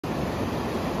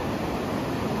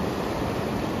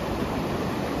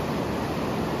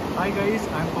Hi guys,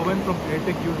 I'm Pawan from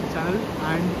AirTech YouTube channel,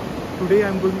 and today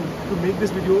I'm going to make this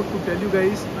video to tell you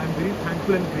guys I'm very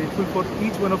thankful and grateful for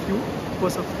each one of you for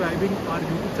subscribing our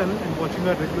YouTube channel and watching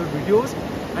our regular videos.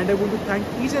 And I want to thank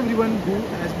each and everyone who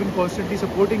has been constantly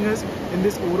supporting us in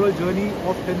this overall journey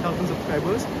of 10,000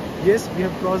 subscribers. Yes, we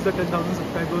have crossed the 10,000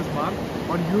 subscribers mark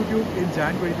on YouTube in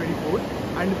Jan 2024,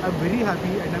 and I'm very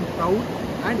happy and I'm proud.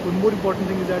 And one more important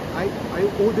thing is that I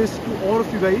owe this to all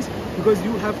of you guys because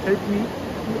you have helped me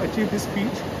to achieve this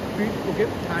feat. Okay,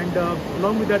 and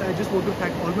along with that, I just want to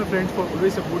thank all my friends for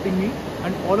always supporting me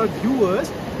and all our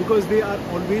viewers because they are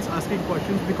always asking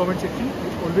questions in the comment section,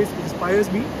 which always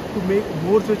inspires me to make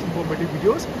more such informative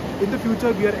videos. In the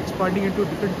future, we are expanding into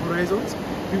different horizons.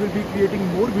 We will be creating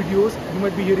more videos. You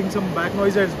might be hearing some back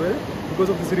noise as well because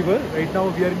of this river. Right now,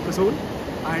 we are in Kasol.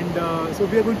 And so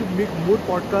we are going to make more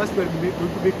podcasts. We are going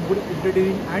to make more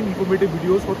entertaining and informative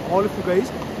videos for all of you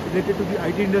guys related to the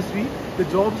IT industry, the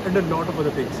jobs, and a lot of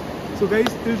other things. So guys,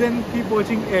 till then, keep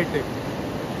watching AirTech.